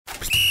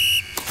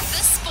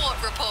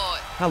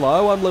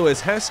Hello, I'm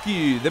Lewis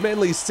Haskew. The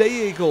Manly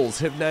Sea Eagles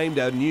have named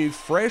a new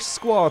fresh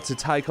squad to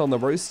take on the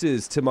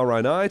Roosters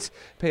tomorrow night.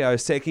 Pio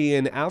Secchi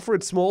and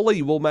Alfred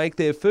Smalley will make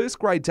their first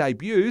grade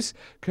debuts.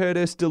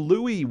 Curtis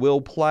DeLuey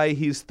will play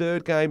his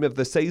third game of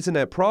the season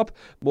at prop.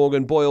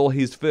 Morgan Boyle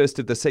his first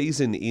of the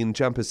season in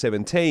jumper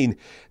 17.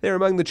 They're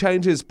among the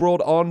changes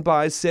brought on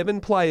by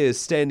 7 players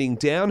standing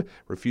down,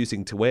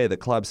 refusing to wear the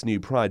club's new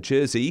Pride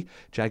jersey.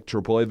 Jake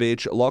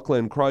Trbojevic,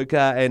 Lachlan Croker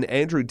and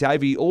Andrew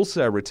Davey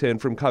also return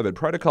from COVID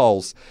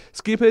protocols.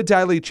 Skipper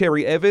Daly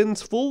Cherry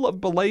Evans, full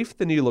of belief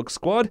the new look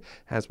squad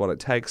has what it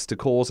takes to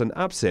cause an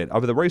upset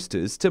over the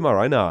Roosters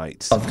tomorrow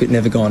night. I've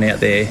never gone out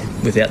there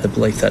without the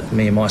belief that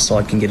me and my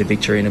side can get a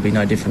victory, and it'll be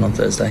no different on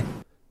Thursday.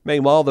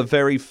 Meanwhile, the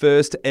very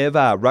first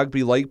ever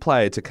rugby league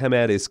player to come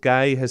out as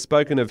gay has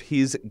spoken of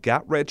his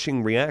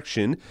gut-wrenching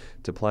reaction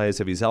to players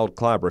of his old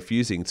club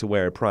refusing to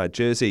wear a Pride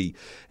jersey.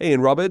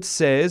 Ian Roberts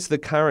says the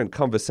current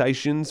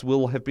conversations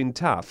will have been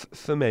tough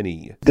for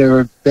many. There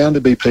are bound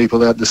to be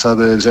people out in the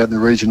suburbs, out in the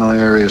regional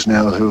areas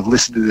now who have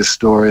listened to this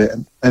story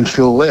and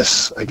feel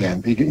less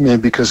again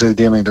because they're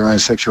dealing with their own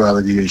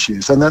sexuality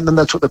issues. And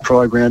that's what the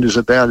Pride Round is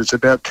about. It's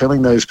about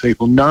telling those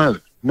people, no,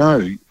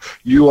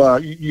 you are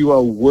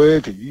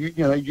worthy.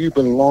 You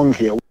belong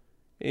here.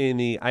 In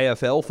the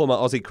AFL, former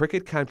Aussie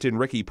cricket captain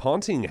Ricky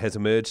Ponting has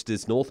emerged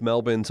as North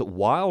Melbourne's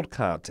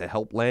wildcard to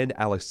help land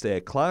Alistair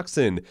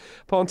Clarkson.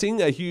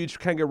 Ponting, a huge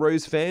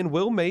Kangaroos fan,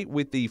 will meet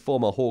with the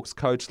former Hawks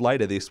coach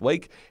later this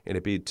week in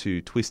a bid to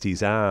twist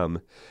his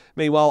arm.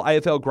 Meanwhile,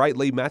 AFL great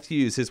Lee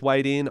Matthews has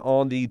weighed in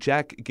on the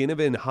Jack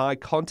Ginnivan high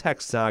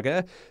contact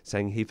saga,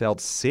 saying he felt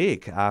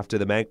sick after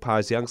the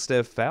Magpies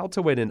youngster failed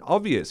to win an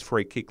obvious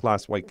free kick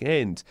last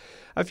weekend.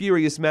 A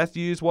furious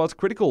Matthews was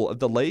critical of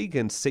the league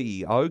and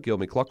CEO Gil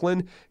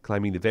McLachlan,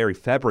 claiming the very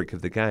fabric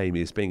of the game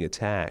is being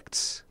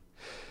attacked.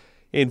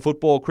 In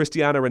football,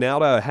 Cristiano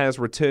Ronaldo has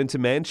returned to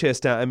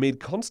Manchester amid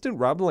constant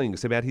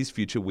rumblings about his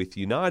future with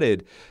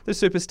United. The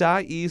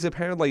superstar is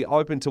apparently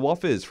open to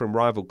offers from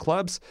rival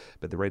clubs,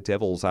 but the Red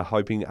Devils are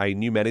hoping a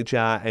new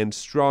manager and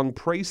strong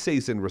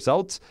pre-season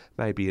results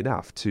may be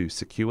enough to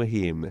secure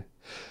him.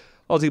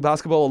 Aussie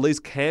basketballer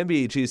Liz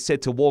Cambage is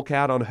set to walk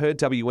out on her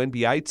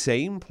WNBA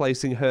team,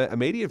 placing her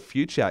immediate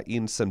future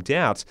in some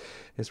doubt.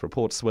 There's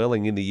reports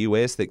swirling in the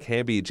US that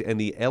Cambage and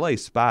the LA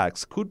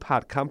Sparks could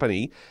part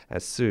company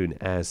as soon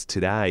as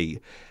today.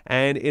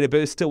 And in a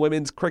burst to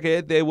women's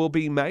cricket, there will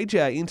be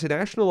major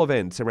international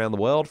events around the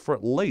world for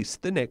at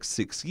least the next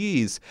 6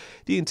 years.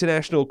 The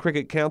International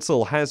Cricket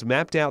Council has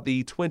mapped out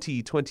the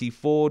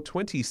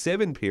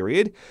 2024-27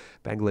 period.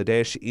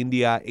 Bangladesh,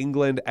 India,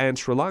 England and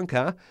Sri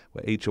Lanka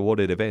were each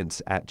awarded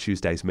events at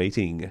Tuesday's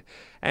meeting.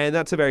 And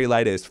that's the very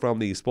latest from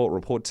the Sport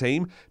Report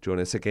team. Join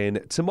us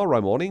again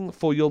tomorrow morning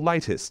for your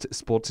latest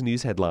sports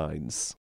news headlines.